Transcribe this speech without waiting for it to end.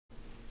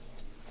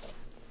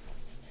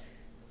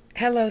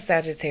Hello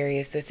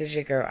Sagittarius, this is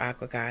your girl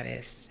Aqua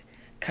Goddess,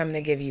 coming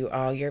to give you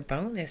all your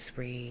bonus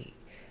read.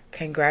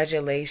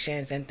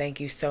 Congratulations and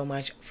thank you so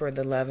much for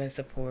the love and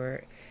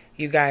support.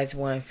 You guys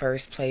won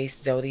first place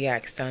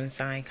Zodiac Sun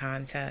Sign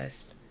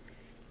contest.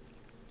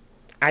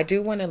 I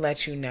do want to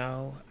let you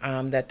know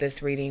that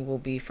this reading will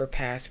be for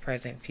past,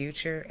 present,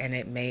 future, and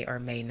it may or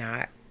may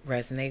not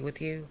resonate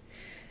with you.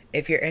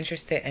 If you're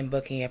interested in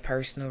booking a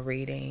personal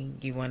reading,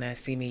 you want to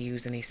see me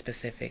use any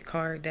specific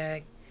card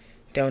deck,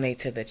 donate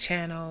to the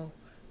channel,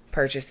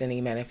 purchase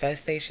any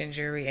manifestation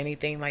jewelry,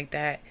 anything like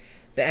that,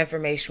 the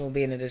information will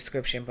be in the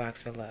description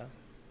box below.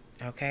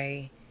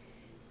 Okay?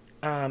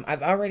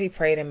 I've already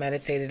prayed and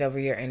meditated over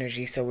your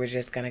energy, so we're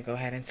just going to go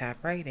ahead and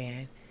tap right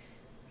in.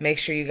 Make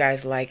sure you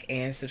guys like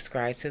and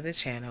subscribe to the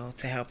channel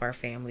to help our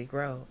family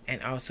grow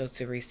and also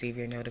to receive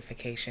your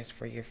notifications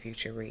for your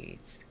future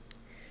reads.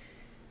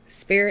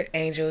 Spirit,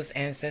 angels,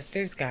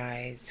 ancestors,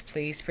 guides,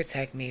 please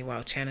protect me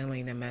while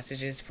channeling the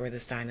messages for the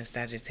sign of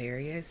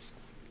Sagittarius.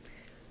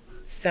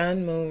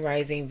 Sun, Moon,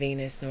 Rising,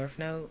 Venus, North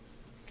Node.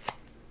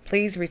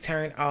 Please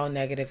return all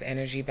negative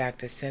energy back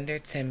to sender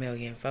 10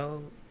 million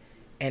fold.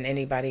 And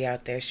anybody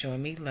out there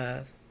showing me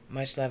love,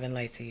 much love and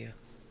light to you.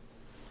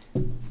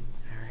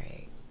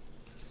 Alright.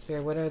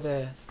 Spirit, what are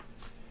the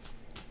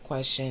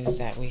questions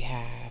that we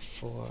have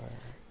for...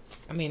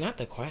 I mean, not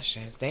the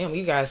questions. Damn,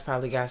 you guys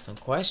probably got some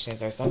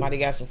questions or somebody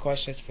got some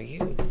questions for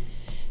you.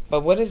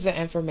 But what is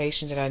the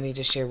information that I need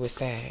to share with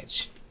Sag?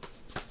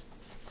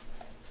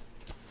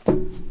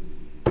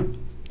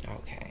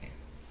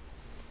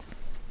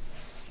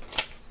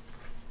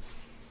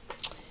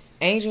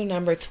 Angel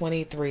number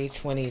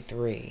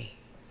 2323.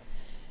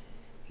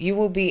 You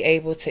will be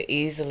able to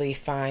easily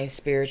find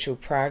spiritual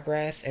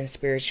progress and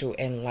spiritual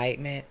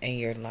enlightenment in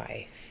your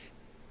life.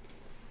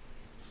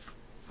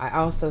 I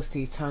also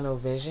see tunnel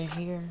vision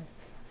here.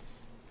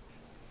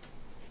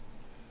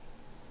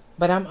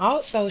 But I'm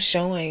also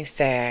showing,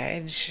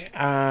 Sag,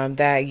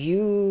 that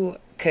you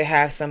could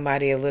have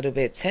somebody a little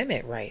bit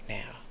timid right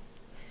now.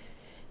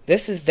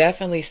 This is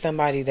definitely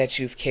somebody that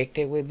you've kicked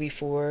it with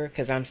before,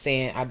 because I'm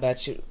saying I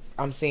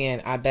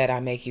bet I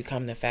make you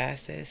come the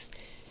fastest.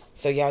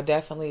 So y'all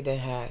definitely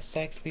didn't have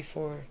sex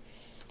before.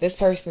 This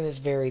person is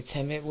very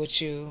timid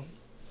with you.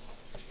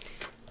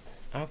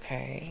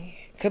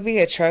 Okay. Could be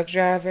a truck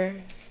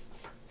driver.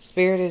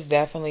 Spirit is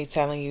definitely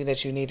telling you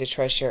that you need to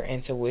trust your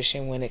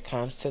intuition when it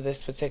comes to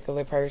this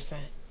particular person.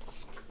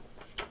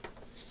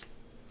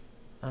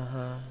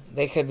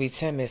 They could be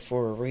timid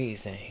for a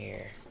reason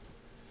here.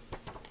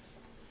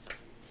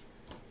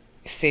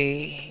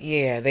 See?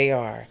 Yeah, they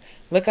are.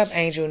 Look up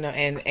angel,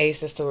 and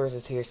Ace of Swords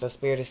is here, so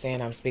Spirit is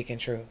saying I'm speaking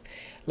truth.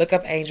 Look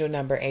up angel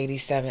number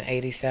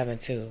 8787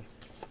 too.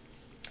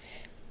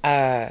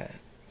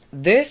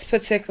 This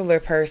particular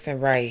person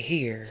right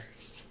here,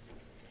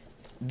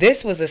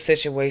 this was a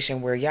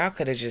situation where y'all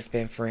could have just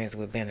been friends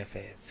with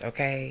benefits,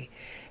 okay?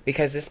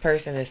 Because this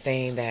person is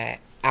saying that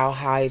I'll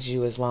hide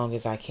you as long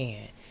as I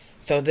can.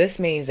 So this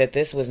means that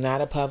this was not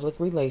a public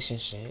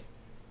relationship.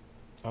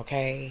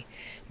 Okay,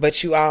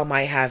 but you all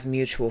might have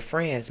mutual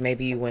friends.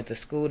 Maybe you went to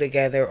school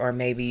together, or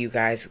maybe you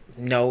guys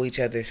know each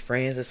other's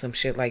friends or some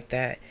shit like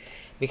that,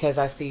 because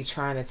I see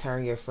trying to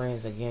turn your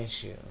friends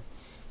against you.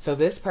 So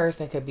this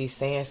person could be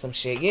saying some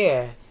shit.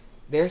 Yeah,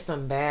 there's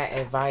some bad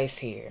advice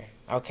here.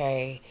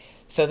 Okay,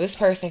 so this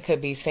person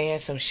could be saying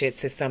some shit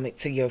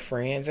to your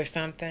friends or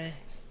something,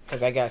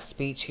 because I got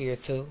speech here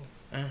too.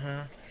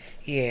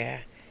 Yeah.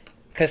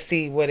 Because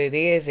see, what it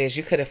is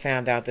you could have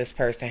found out this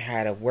person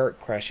had a work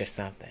crush or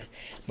something.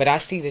 But I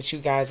see that you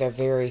guys are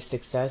very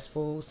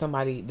successful.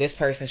 This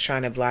person's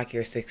trying to block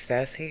your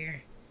success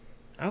here.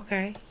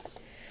 Okay.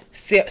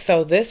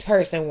 So this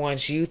person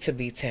wants you to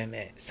be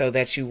timid so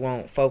that you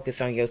won't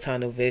focus on your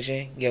tunnel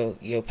vision,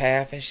 your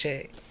path and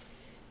shit.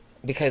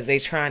 Because they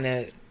trying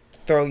to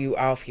throw you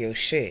off your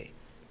shit.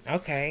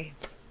 Okay.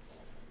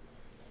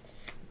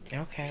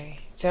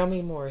 Okay. Tell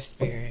me more,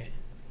 Spirit.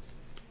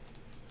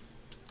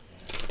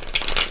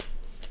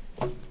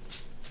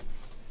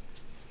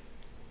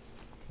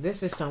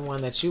 This is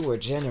someone that you were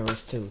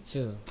generous to,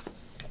 too.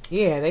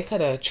 Yeah, they could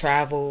have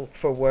traveled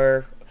for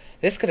work.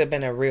 This could have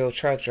been a real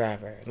truck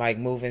driver, like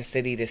moving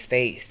city to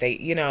state,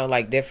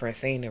 like different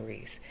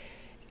sceneries.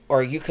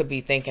 Or you could be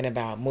thinking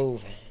about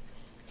moving.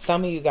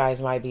 Some of you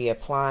guys might be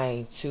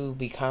applying to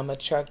become a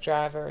truck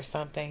driver or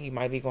something. You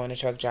might be going to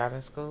truck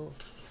driving school.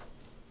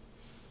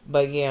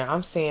 But yeah,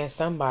 I'm seeing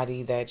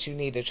somebody that you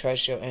need to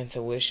trust your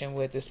intuition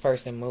with. This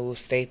person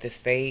moves state to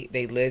state.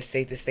 They live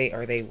state to state,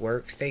 or they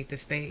work state to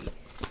state.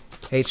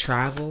 They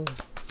travel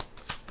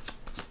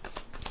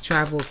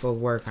for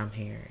work, I'm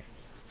hearing.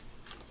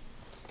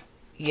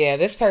 Yeah,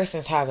 this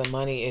person's having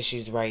money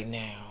issues right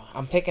now.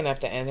 I'm picking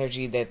up the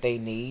energy that they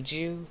need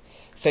you.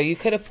 So you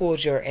could have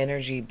pulled your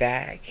energy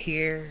back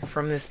here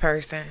from this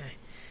person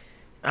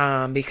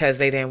because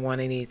they didn't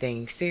want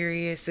anything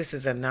serious. This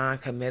is a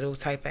non-committal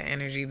type of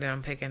energy that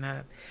I'm picking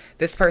up.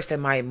 This person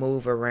might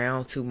move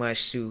around too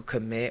much to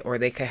commit, or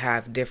they could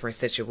have different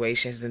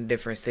situations in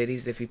different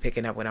cities if you're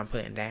picking up what I'm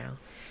putting down.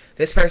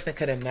 This person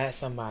could have met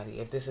somebody.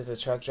 If this is a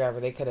truck driver,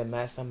 they could have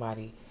met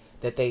somebody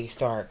that they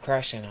start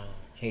crushing on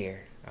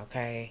here.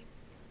 Okay?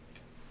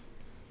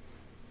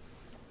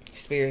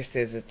 Spirit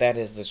says that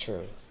is the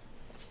truth.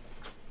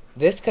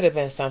 This could have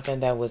been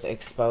something that was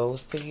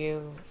exposed to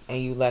you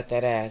and you let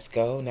that ass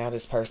go. Now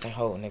this person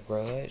holding a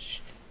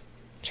grudge,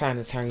 trying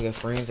to turn your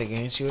friends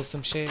against you or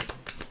some shit.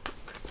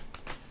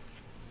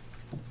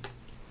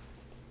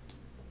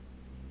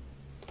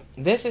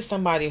 This is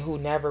somebody who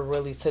never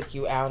really took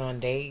you out on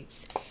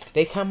dates.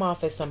 They come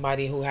off as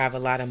somebody who have a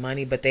lot of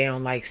money, but they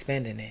don't like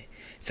spending it.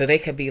 So they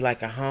could be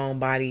like a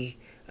homebody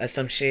or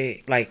some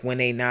shit, like when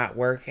they not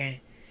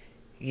working.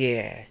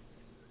 Yeah.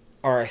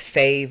 Or a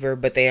saver,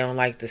 but they don't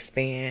like to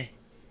spend.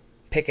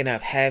 Picking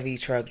up heavy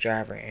truck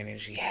driver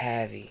energy.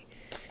 Heavy.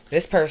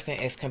 This person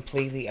is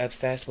completely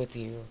obsessed with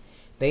you.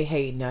 They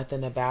hate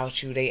nothing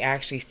about you. They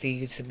actually see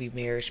you to be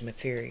marriage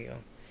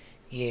material.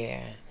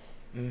 Yeah.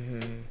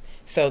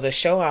 So the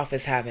show off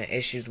is having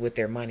issues with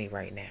their money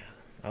right now.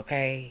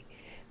 Okay?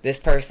 This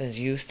person's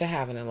used to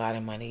having a lot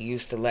of money.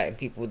 Used to letting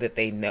people that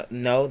they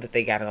know that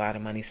they got a lot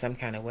of money some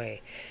kind of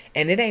way.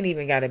 And it ain't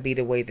even got to be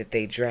the way that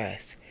they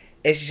dress.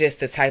 It's just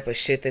the type of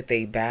shit that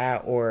they buy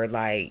or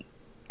like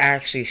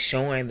actually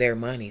showing their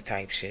money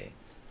type shit.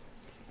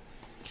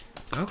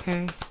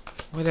 Okay.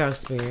 What else,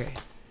 Spirit?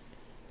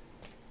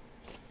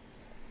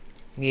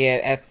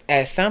 Yeah,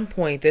 at some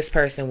point this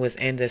person was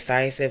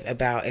indecisive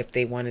about if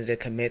they wanted to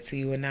commit to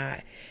you or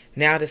not.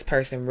 Now this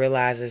person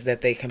realizes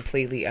that they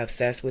completely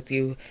obsessed with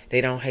you.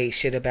 They don't hate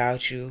shit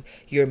about you.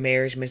 You're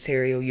marriage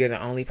material. You're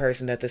the only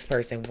person that this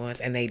person wants,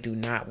 and they do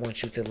not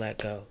want you to let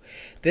go.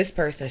 This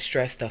person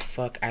stressed the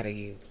fuck out of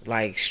you.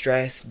 Like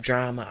stress,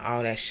 drama,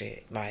 all that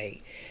shit.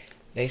 Like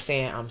they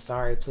saying, I'm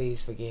sorry,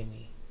 please forgive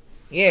me.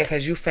 Yeah,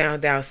 because you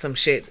found out some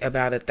shit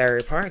about a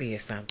third party or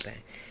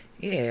something.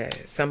 Yeah,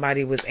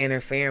 somebody was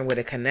interfering with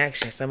a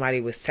connection.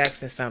 Somebody was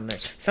texting something.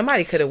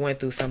 Somebody could have went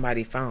through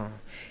somebody's phone.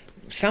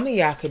 Some of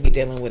y'all could be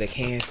dealing with a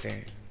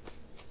cancer.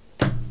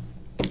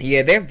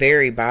 Yeah, they're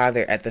very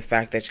bothered at the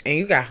fact that... And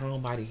you got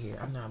homebody here.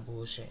 I'm not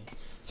bullshitting.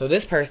 So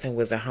this person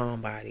was a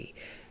homebody.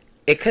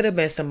 It could have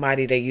been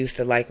somebody they used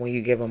to like when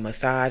you give them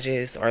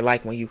massages. Or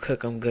like when you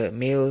cook them good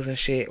meals and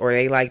shit. Or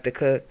they like to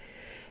cook.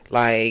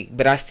 Like,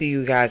 but I see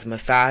you guys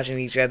massaging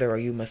each other or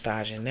you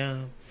massaging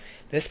them.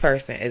 This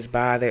person is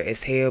bothered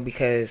as hell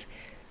because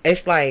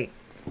it's like...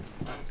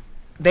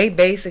 They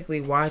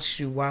basically watched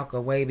you walk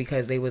away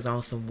because they was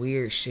on some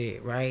weird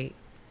shit, right?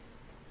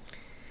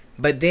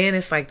 But then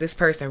it's like this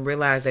person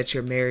realized that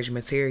you're marriage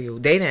material.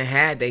 They done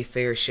had their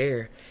fair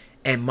share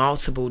in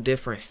multiple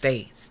different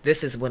states.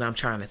 This is what I'm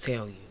trying to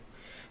tell you.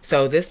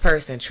 So this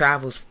person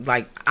travels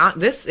like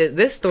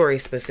this story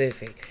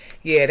specific.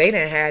 Yeah, they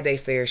done had their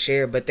fair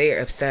share, but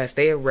they're obsessed.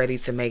 They are ready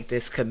to make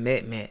this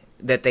commitment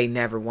that they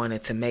never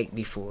wanted to make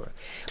before.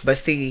 But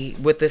see,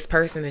 what this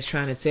person is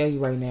trying to tell you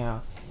right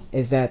now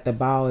is that the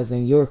ball is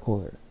in your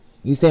court.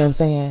 You see what I'm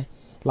saying?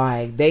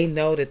 Like, they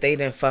know that they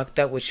done fucked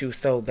up with you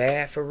so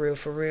bad, for real,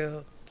 for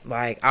real.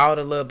 Like, all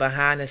the little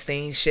behind the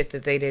scenes shit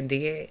that they done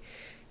did.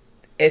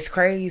 It's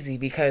crazy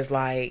because,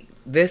 like,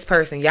 this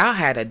person, y'all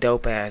had a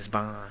dope ass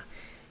bond.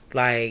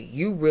 Like,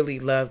 you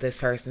really love this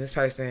person. This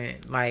person,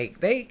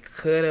 like, they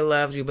could have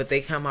loved you, but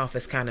they come off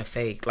as kind of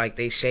fake. Like,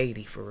 they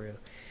shady, for real.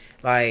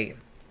 Like,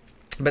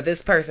 but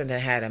this person that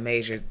had a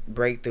major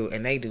breakthrough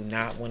and they do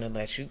not want to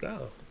let you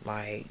go.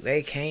 Like,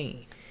 they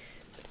can't.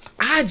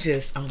 Oh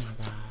my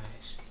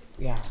gosh.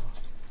 Y'all.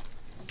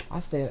 I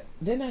said,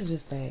 didn't I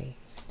just say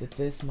that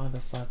this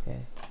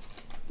motherfucker...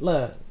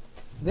 Look,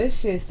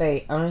 this shit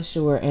say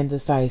unsure and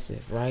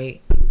indecisive,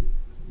 right?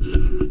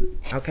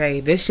 Okay,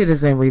 this shit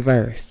is in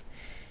reverse.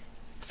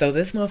 So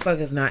this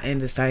motherfucker's not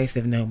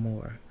indecisive no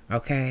more,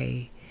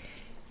 okay?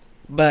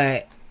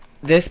 But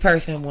this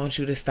person wants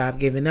you to stop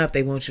giving up.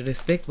 They want you to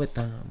stick with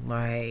them.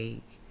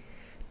 Like...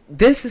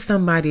 This is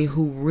somebody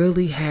who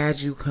really had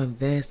you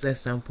convinced at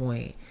some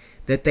point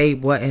that they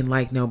wasn't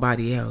like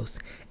nobody else.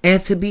 And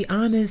to be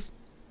honest,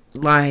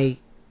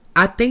 like,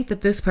 I think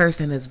that this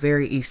person is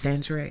very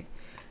eccentric.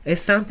 It's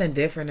something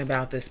different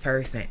about this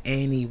person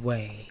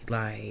anyway.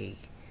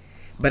 Like,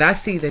 but I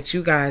see that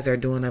you guys are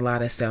doing a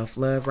lot of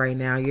self-love right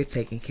now. You're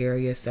taking care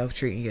of yourself,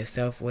 treating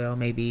yourself well,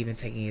 maybe even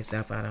taking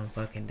yourself out on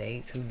fucking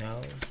dates. Who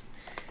knows?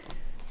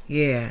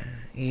 Yeah.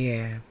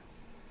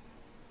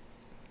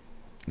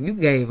 You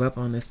gave up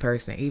on this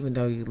person even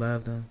though you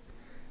loved them.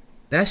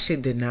 That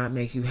shit did not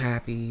make you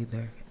happy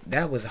either.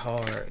 That was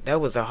hard.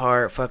 That was a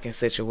hard fucking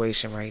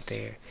situation right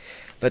there.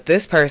 But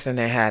this person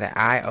that had an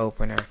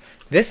eye-opener,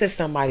 this is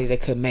somebody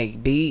that could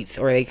make beats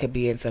or they could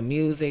be into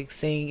music,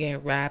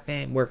 singing,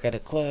 rapping, work at a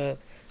club,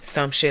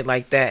 some shit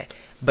like that.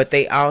 But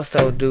they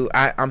also do,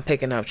 I'm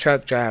picking up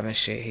truck driving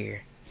shit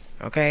here.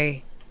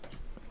 Okay?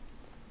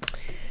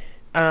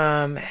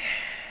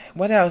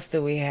 What else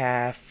do we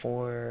have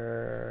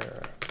for...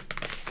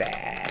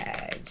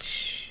 Sag?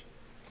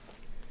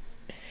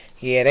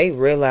 Yeah, they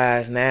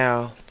realize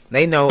now.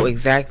 They know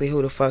exactly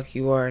who the fuck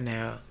you are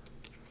now.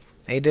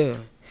 They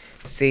do.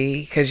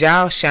 See, because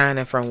y'all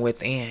shining from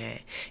within.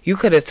 You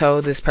could have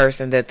told this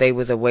person that they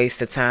was a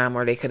waste of time,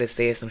 or they could have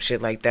said some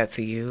shit like that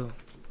to you.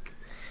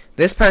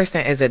 This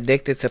person is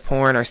addicted to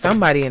porn, or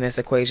somebody in this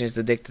equation is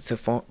addicted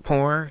to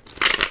porn.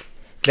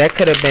 That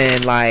could have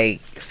been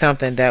like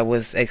something that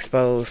was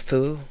exposed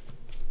to.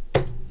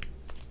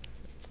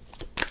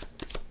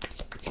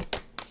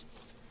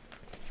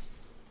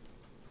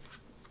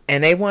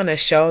 And they want to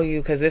show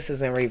you, because this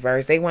is in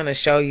reverse, they want to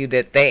show you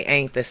that they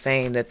ain't the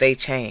same, that they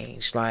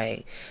changed.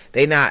 Like,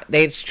 they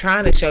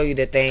trying to show you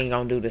that they ain't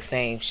going to do the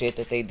same shit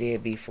that they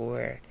did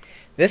before.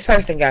 This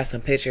person got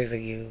some pictures of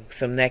you,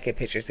 some naked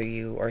pictures of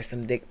you, or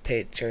some dick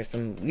pics, or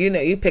some,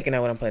 you picking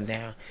up what I'm putting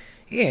down.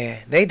 Yeah,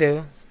 they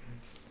do.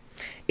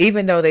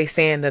 Even though they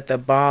saying that the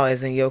ball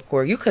is in your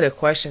court, you could have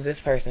questioned this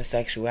person's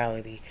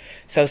sexuality.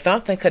 So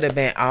something could have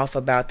been off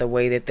about the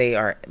way that they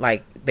are,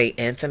 like, they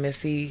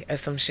intimacy or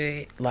some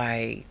shit.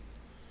 Like,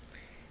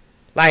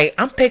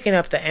 I'm picking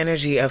up the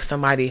energy of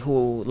somebody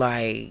who,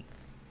 like,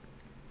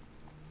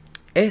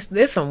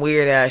 it's some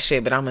weird ass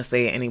shit, but I'm gonna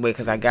say it anyway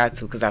because I got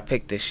to, because I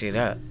picked this shit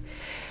up.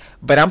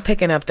 But I'm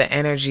picking up the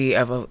energy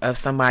of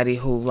somebody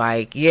who,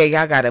 like, yeah,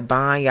 y'all got a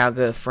bond, y'all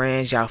good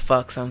friends, y'all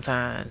fuck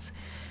sometimes.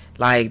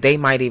 Like, they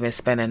might even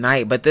spend a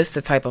night, but this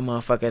the type of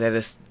motherfucker that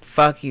is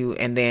fuck you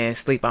and then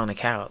sleep on the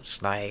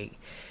couch. Like,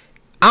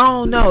 I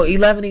don't know,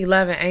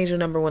 1111 angel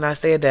number when I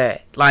said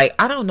that. Like,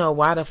 I don't know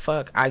why the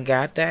fuck I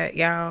got that,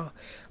 y'all.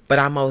 But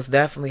I most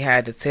definitely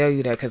had to tell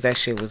you that because that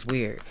shit was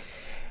weird.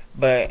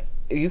 But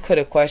you could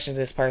have questioned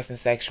this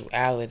person's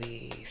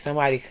sexuality.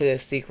 Somebody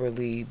could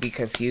secretly be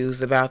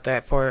confused about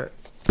that part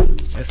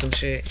or some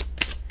shit.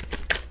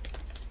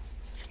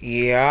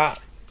 Yeah,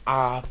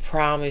 I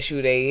promise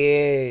you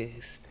they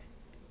is.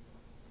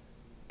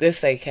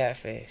 This ain't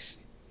catfish.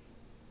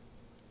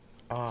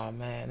 Oh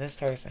man, this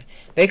person,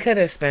 they could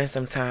have spent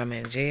some time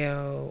in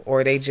jail,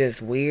 or they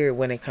just weird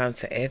when it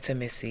comes to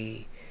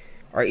intimacy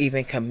or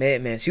even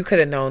commitments. You could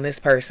have known this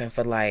person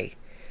for like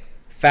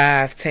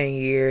 5-10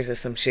 years or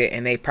some shit,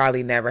 and they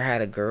probably never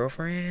had a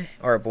girlfriend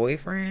or a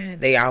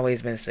boyfriend. They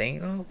always been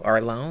single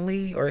or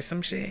lonely or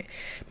some shit.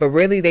 But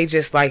really, they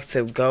just like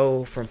to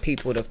go from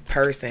people to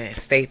person,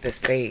 state to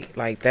state,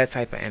 like that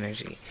type of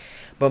energy.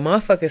 But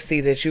motherfuckers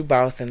see that you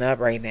bossing up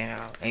right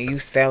now and you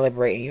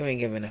celebrating, you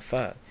ain't giving a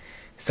fuck.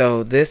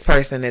 So this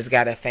person has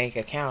got a fake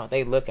account.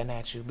 They looking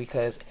at you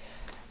because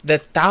the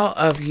thought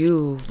of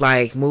you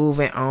like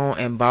moving on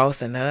and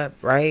bossing up,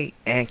 right?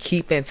 And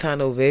keeping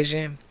tunnel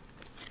vision,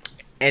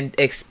 and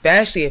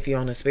especially if you're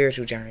on a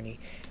spiritual journey,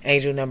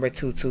 angel number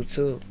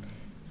 222,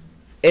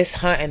 it's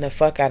hunting the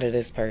fuck out of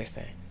this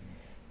person.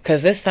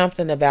 Because there's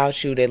something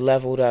about you that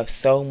leveled up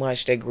so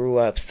much, that grew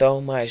up so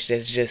much,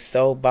 that's just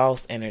so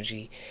boss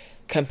energy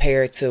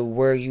compared to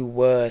where you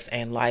was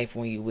in life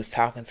when you was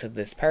talking to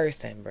this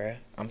person, bruh.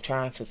 I'm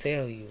trying to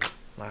tell you.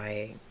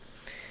 Like,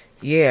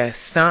 yeah,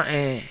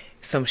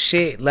 some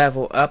shit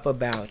level up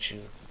about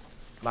you.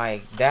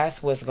 Like,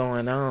 that's what's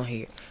going on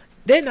here.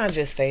 Didn't I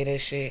just say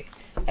this shit?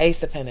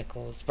 Ace of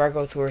Pentacles,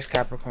 Virgo, Taurus,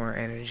 Capricorn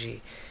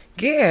energy.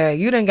 Yeah,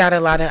 you done got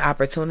a lot of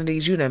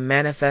opportunities. You done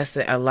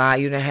manifested a lot.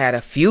 You done had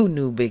a few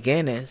new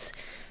beginnings.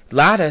 A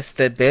lot of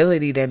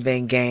stability done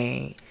been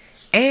gained.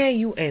 And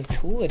you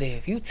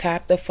intuitive. You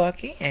tap the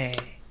fuck in.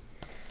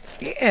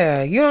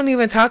 Yeah, you don't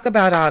even talk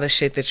about all the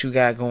shit that you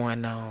got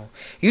going on.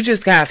 You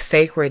just got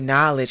sacred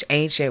knowledge,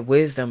 ancient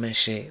wisdom and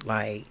shit.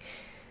 Like,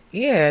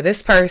 yeah,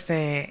 this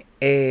person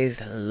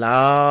is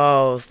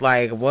lost.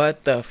 Like,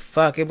 what the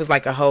fuck? It was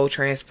like a whole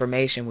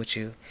transformation with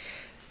you.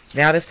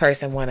 Now this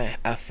person want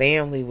a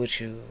family with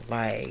you.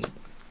 Like,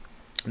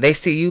 they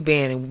see you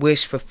being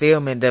wish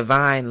fulfillment,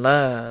 divine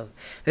love.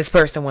 This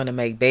person want to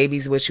make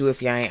babies with you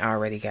if y'all ain't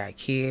already got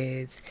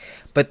kids.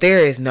 But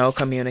there is no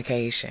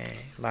communication,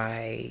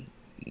 like,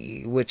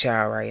 with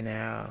y'all right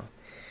now.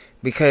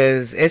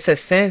 Because it's a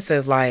sense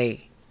of,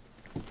 like,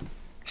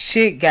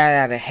 shit got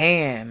out of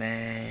hand,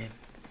 man.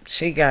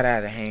 Shit got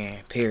out of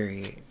hand,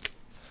 period.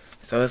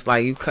 So it's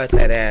like you cut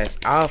that ass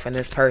off and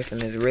this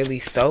person is really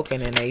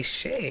soaking in they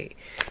shit.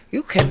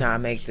 You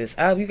cannot make this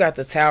up. You got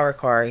the Tower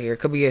card here.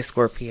 Could be a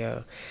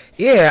Scorpio.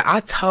 Yeah,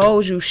 I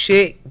told you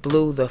shit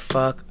blew the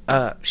fuck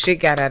up. Shit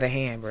got out of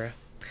hand, bro.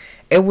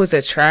 It was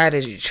a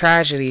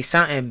tragedy.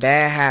 Something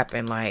bad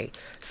happened. Like,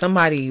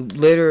 somebody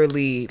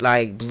literally,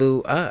 like,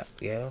 blew up,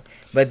 yo.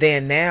 But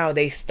then now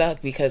they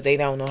stuck because they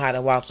don't know how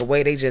to walk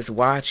away. They just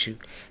watch you.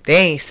 They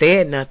ain't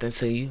said nothing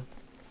to you.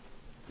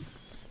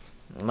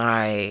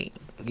 Like,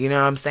 you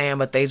know what I'm saying?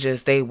 But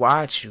they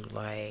watch you.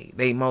 Like,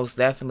 they most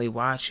definitely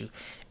watch you.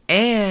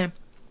 And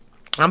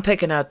I'm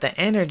picking up the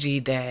energy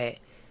that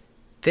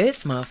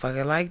this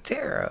motherfucker like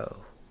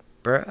tarot,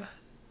 bruh.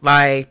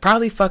 Like,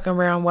 probably fucking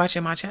around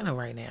watching my channel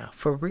right now.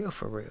 For real,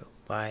 for real.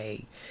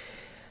 Like,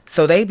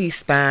 so they be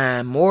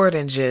spying more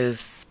than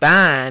just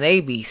spying.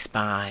 They be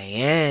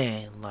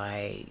spying.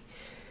 Like,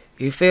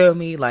 you feel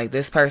me? Like,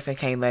 this person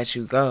can't let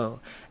you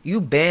go.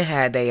 You been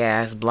had they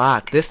ass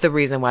blocked. This the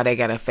reason why they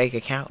got a fake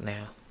account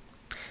now.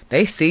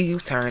 They see you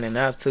turning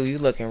up too. You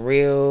looking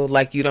real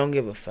like you don't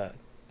give a fuck.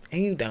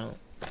 And you don't.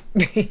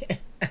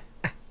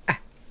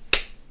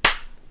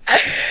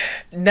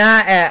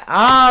 Not at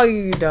all,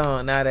 you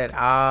don't. Not at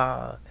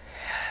all.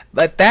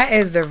 But that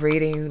is the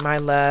reading, my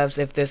loves.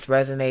 If this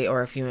resonate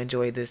or if you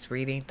enjoyed this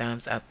reading,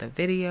 thumbs up the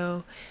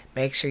video.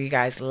 Make sure you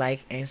guys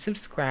like and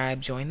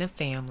subscribe. Join the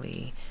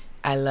family.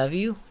 I love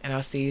you, and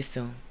I'll see you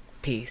soon.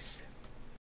 Peace.